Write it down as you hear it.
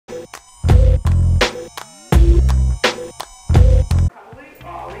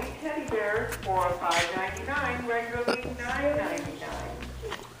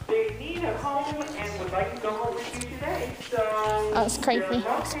That's creepy.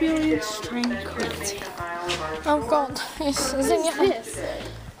 Experience train crazy. Oh god, is it your This.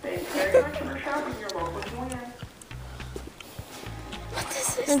 What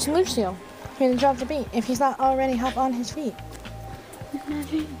is this? It's Lucio. He's gonna drop the beat if he's not already up on his feet.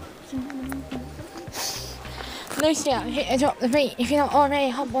 Lucio, hit drop the beat if you're not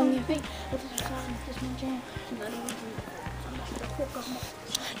already up on your feet.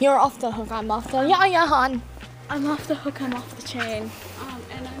 You're off the hook, I'm off the... Yeah, hon. I'm off the hook, I'm off the chain.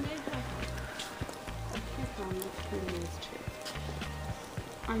 And I may have a coupon with 2D's too.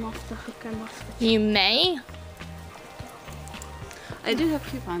 I'm off the hook, I'm off the chain. You may. I do have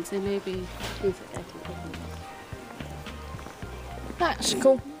coupons, they may be things that I can put on. That's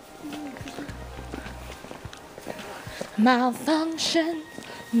cool. Malfunction,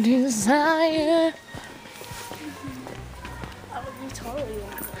 desire. I would be totally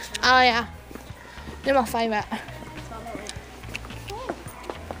one. Oh yeah, they're my favourite.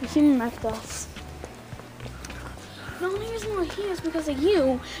 You human left us. The only reason we're here is because of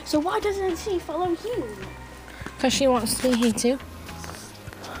you, so why doesn't she follow you? Because she wants to be here too.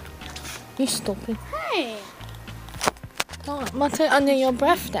 You stupid. Hey! Don't mutter under your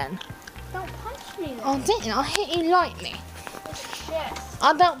breath then. Don't punch me then. I didn't, I hit you lightly. Shit.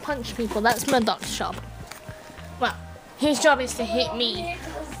 I don't punch people, that's my dog's job. Well, his job is to hit me.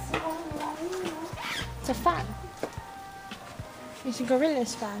 It's a fan. It's a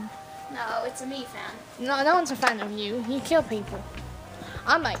Gorillaz fan. No, it's a me fan. No one's a fan of you. You kill people.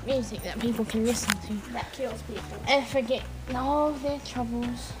 I make music that people can listen to. That kills people. And forget all of their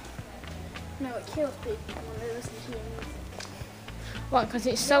troubles. No, it kills people when they listen to your music. What, because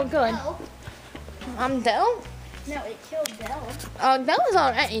it's so good? I'm Del? No, it killed Del. Oh, Del was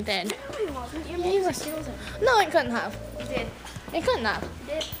already dead. No, he wasn't. Your music killed him. No, it couldn't have. It did. It couldn't have.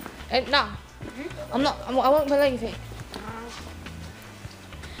 It did. No. I'm not, I won't believe it.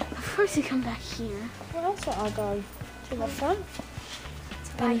 Of course you come back here. Where else would I go? To the front?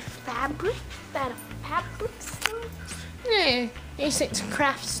 Buy fabric at a fabric store? Yeah, it's a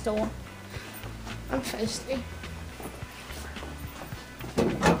craft store. I'm thirsty. I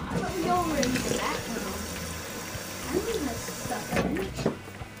thought we all were in the back room. I don't even have stuff in it.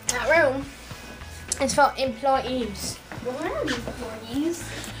 That room is for employees. Well, we're not employees.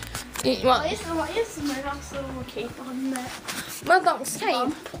 What? Why is Murdoch's little cape on that? Murdoch's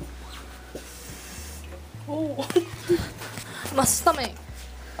cape? Oh. My stomach.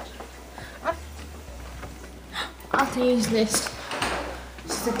 I have to use this.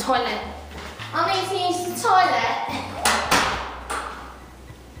 It's the toilet. I need to use the toilet.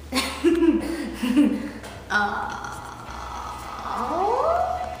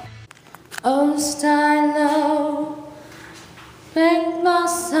 Oh, stylo, pink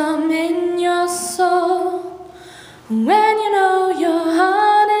blossom in your soul. When you know your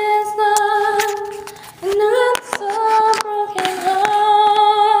heart is lost, and it's a broken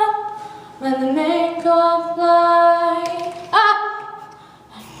heart. When the makeup fly,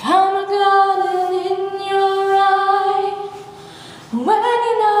 I'm a garden in your eye. When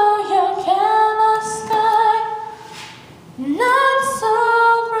you know your careless sky, not so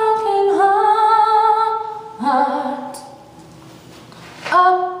broken heart.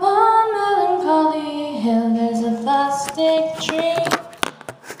 Up on Melancholy Hill, there's a plastic tree.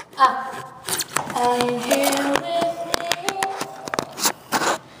 Are you here with me?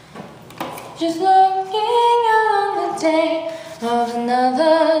 Just looking out on the day of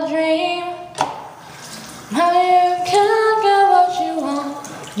another dream. How you can't get what you want,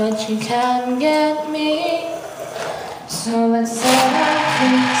 but you can get me. So let's set up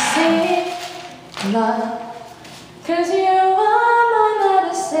and see love. 'Cause you are my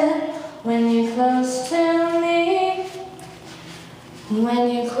medicine when you're close to me. When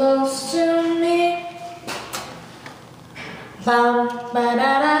you're close to me. Bum ba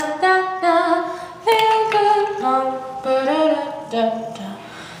da da da da. Feel good. Bum ba da da da da.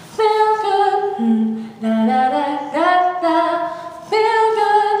 Feel good. Da da da da da. Feel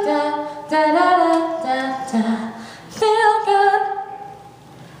good. Da da da da da. Feel good.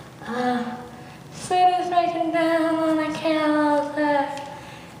 City's breaking down on a candlelight.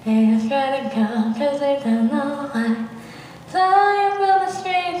 Haters gotta go 'cause they don't know why. So you feel the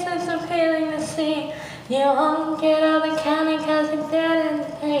streets, it's appealing to see. You won't get out of the county 'cause it's dead in the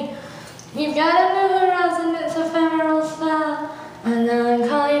day. You've got a new horizon, it's ephemeral style. And now I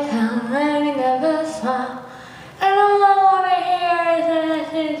call you down when you never smile. And all I wanna hear is a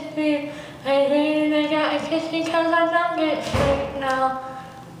message for you. I really they gotta kiss me 'cause I don't get sleep now.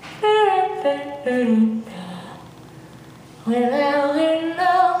 Without you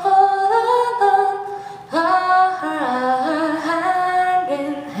know,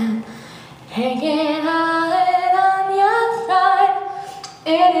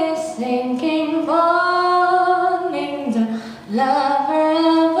 head is sinking, falling down. Love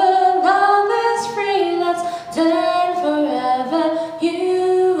forever, love is free. Let's turn forever,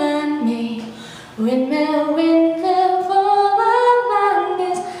 you and me. Windmill, windmill, for the land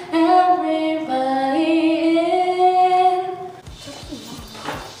is everybody in.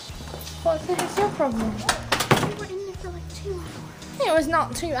 What the heck's your problem? We were in there for like 2 hours. It was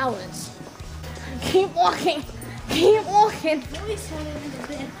not 2 hours. Keep walking. Keep walking.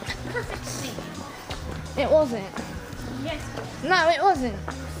 Perfect seat. It wasn't. Yes. No, it wasn't.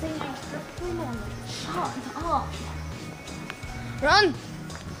 Singing perfectly normal. Shut up. Run.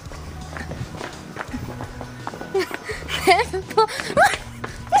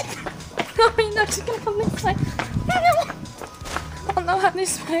 Oh, wait, no, she's gonna come this way. No. I don't know how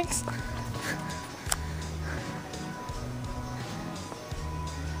this works.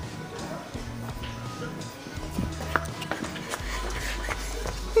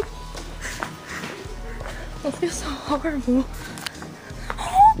 I feel so horrible.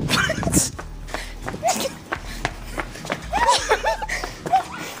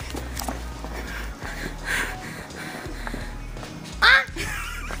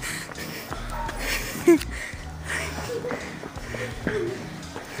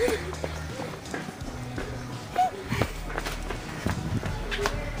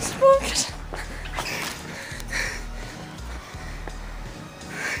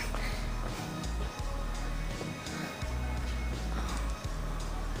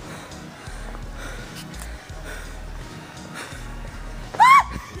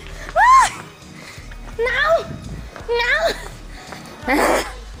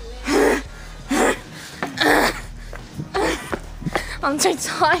 I'm too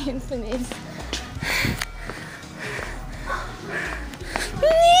tired for this.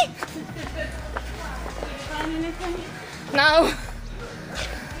 No.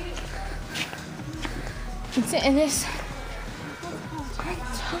 I'm sitting this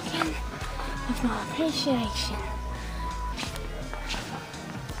token of my appreciation.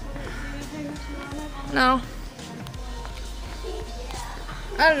 No.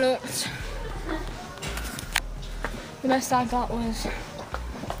 I looked. The best I got was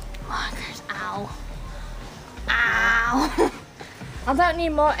markers. Ow. Ow. I don't need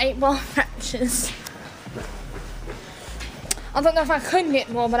more 8-ball fractures. I don't know if I could get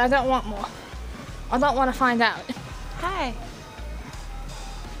more, but I don't want more. I don't want to find out. Hi.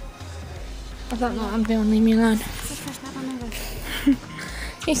 I don't know what I'm doing. Leave me alone.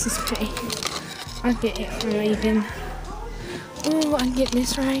 This is pretty. I'll get it for Raven. Ooh, I'll get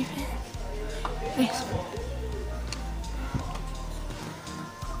this Raven. This.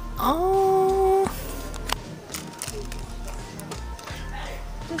 Oh.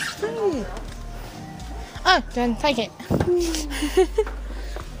 It's free. Oh, then take it.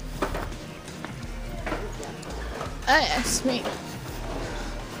 Oh, yeah, sweet.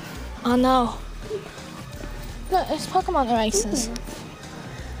 Oh no. Look, it's Pokemon erasers.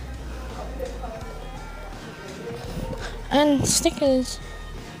 And stickers.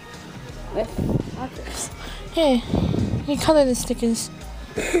 With markers. Here, you colour the stickers.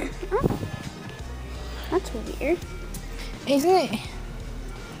 That's weird. Isn't it?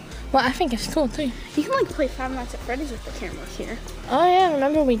 Well, I think it's cool too. You can like play Five Nights at Freddy's with the camera here. Oh yeah,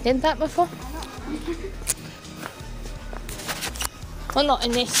 remember we did that before? Well, not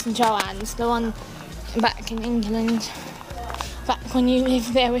in this, Joann's, the one back in England. Back when you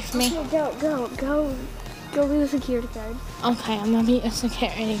lived there with me. Okay, go be the security guard. Okay, I'm gonna be a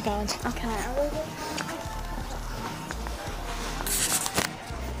security guard. Okay.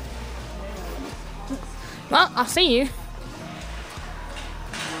 Well, I'll see you.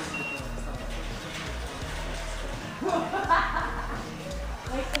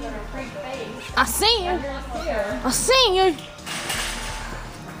 I'll see you. I'll see you.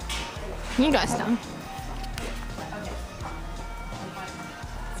 You guys done.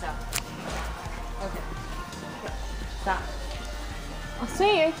 Stop. I'll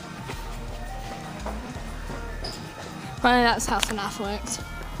see you. Well, that's how FNAF works.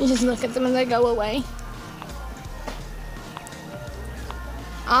 You just look at them and they go away.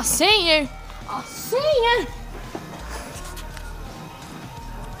 I'll see you. I'll see you.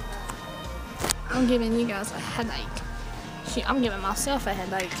 I'm giving you guys a headache. Shoot, I'm giving myself a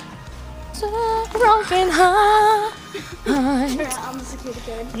headache. So broken heart. I'm the security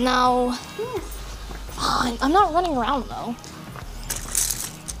guard. No. Yes. Fine. I'm not running around though.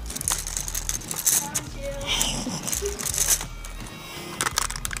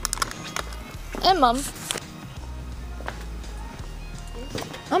 Hey, Mum.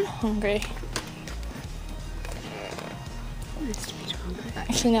 I'm hungry. Nice to meet you.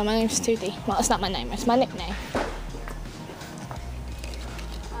 Actually, no, my name's 2D. Well, it's not my name, it's my nickname.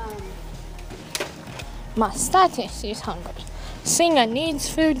 My status is hungry. Singer needs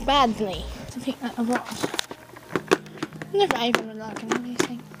food badly. To pick that up what? Never even would like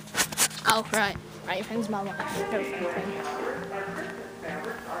anything. Oh, right. Raven's my wife. Go Raven.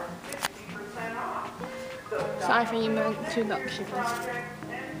 Sorry for you moving too luxury.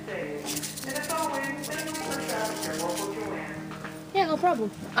 Yeah, no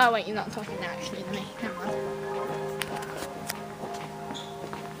problem. Oh, wait, you're not talking now, actually, to me. Never mind.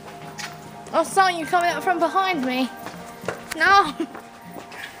 I saw you coming up from behind me. No.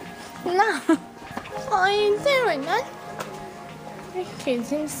 No. What are you doing, man? This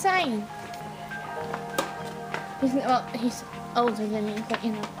kid's insane. Well, he's older than me, but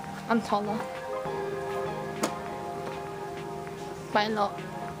you know, I'm taller. By a lot.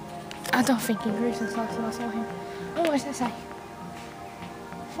 I don't think he grew since last time I saw him. Oh, what does it say?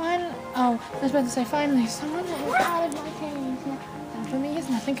 Finally, oh, I was about to say finally, someone that is out of my cage. And for me, it's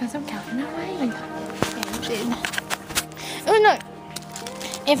nothing because I'm counting away. Oh no!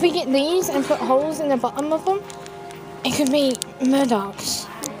 If we get these and put holes in the bottom of them, it could be Murdoch's.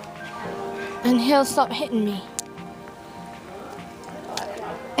 And he'll stop hitting me.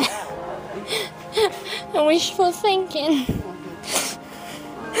 Wishful thinking.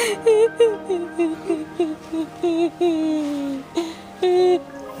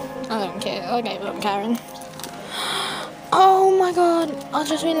 I don't care. I gave up, Karen. Oh my god! I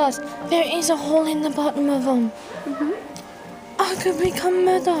just realised there is a hole in the bottom of them. I could become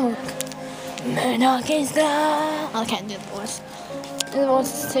Murdoch. Murdoch is the... I can't do the voice. The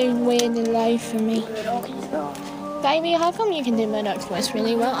voice is too weird and low for me. Baby, how come you can do Murdoch's voice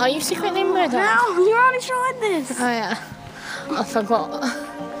really well? Are you secretly Murdoch? No, you already tried this. Oh yeah. I forgot.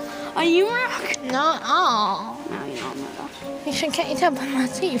 Are you Murdoch? No, oh. No, you're not Murdoch. You should get it up on my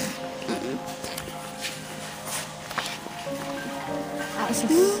teeth. That's a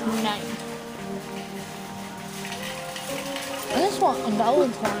snake. I just want a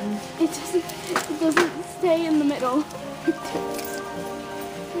gold one. It doesn't stay in the middle.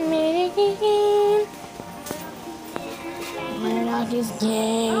 Murdoch is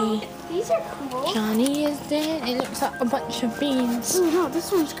gay. These are cool. Johnny is dead. It looks like a bunch of beans. Oh no,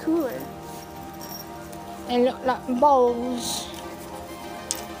 this one's cooler. They look like bowls.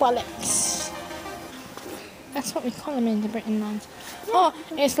 Wallets. That's what we call them in the Britain lands. Oh,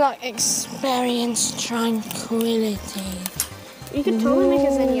 it's like experience tranquility. You could totally make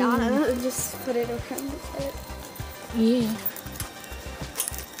a zenyatta and just put it around it. Yeah.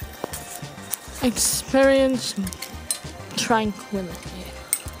 Experience tranquility.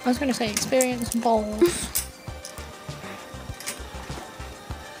 I was going to say experience balls.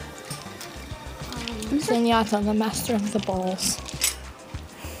 Zenyatta, the master of the balls.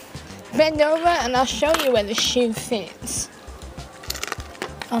 Bend over and I'll show you where the shoe fits.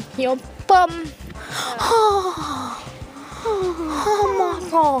 Up your bum. Oh my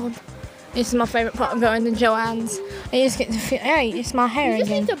god. This is my favourite part of going to Joann's. I just get to feel, hey, it's my hair You just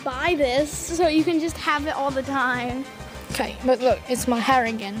again. need to buy this so you can just have it all the time. Okay, but look, it's my hair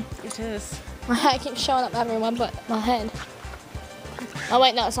again. It is. My hair keeps showing up everywhere but my head. Oh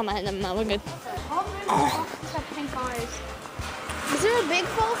wait, no, it's on my head. No, we're good. Is there a big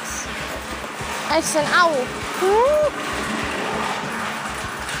fox? It's an owl.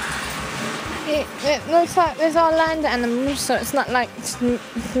 It looks like there's our land animals, so it's not like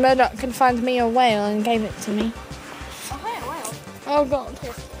Murdoch could find me a whale and gave it to me. Oh, hey, a whale. Oh god.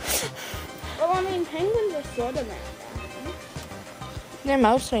 Well, I mean, penguins are sort of land. They're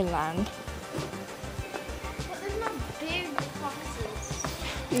mostly land. But there's not big foxes.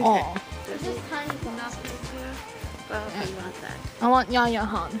 Oh. There's just tiny foxes. Well, you want that. I want Yaya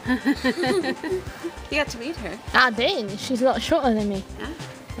Han. You got to meet her. I did. She's a lot shorter than me. Yeah?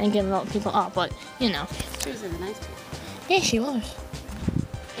 And get a lot of people up, but you know. She was really nice to you. Yeah, she was.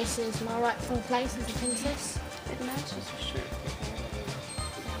 This is my rightful place as a princess. It matches your shirt.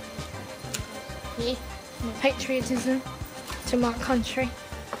 Yeah. My patriotism to my country.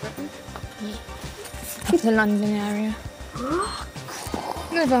 Yeah. Up the London area.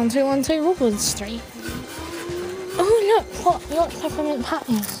 Live on 212 Woodward Street. Oh look, what? York peppermint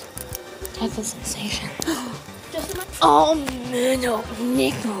patties. That's a sensation. Oh, Murdoch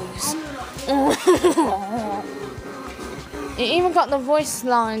Nichols. He even got the voice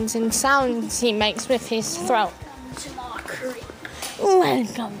lines and sounds he makes with his throat.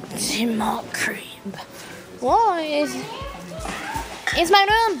 Welcome to my crib. What is... It's my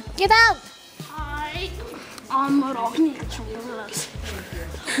room. Get out. I'm Murdoch Nichols.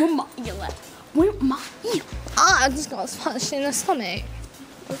 Where my you? I I just got punched in the stomach.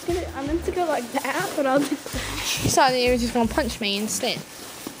 I meant to go like that, but I'll just. You thought you were just gonna punch me instead.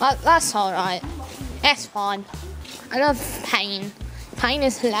 That's alright. That's fine. I love pain. Pain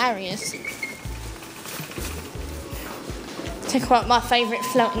is hilarious. Take out my favourite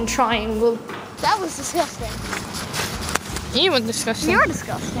floating triangle. That was disgusting. You were disgusting. You're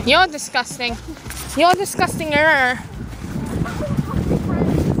disgusting. You're disgusting. You're disgusting-er.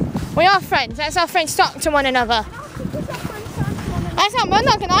 We are friends. That's how friends talk to one another. That's how we're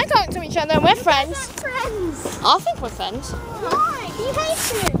not going to talk to each other. We're friends. Friends. I think we're friends. Why? He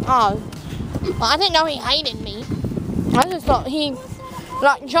hates you. Oh. Well, I didn't know he hated me. I just thought he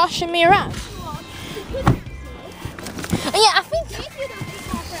liked joshing me around. Yeah, I think.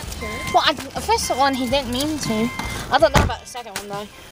 Well, the first one he didn't mean to. I don't know about the second one though.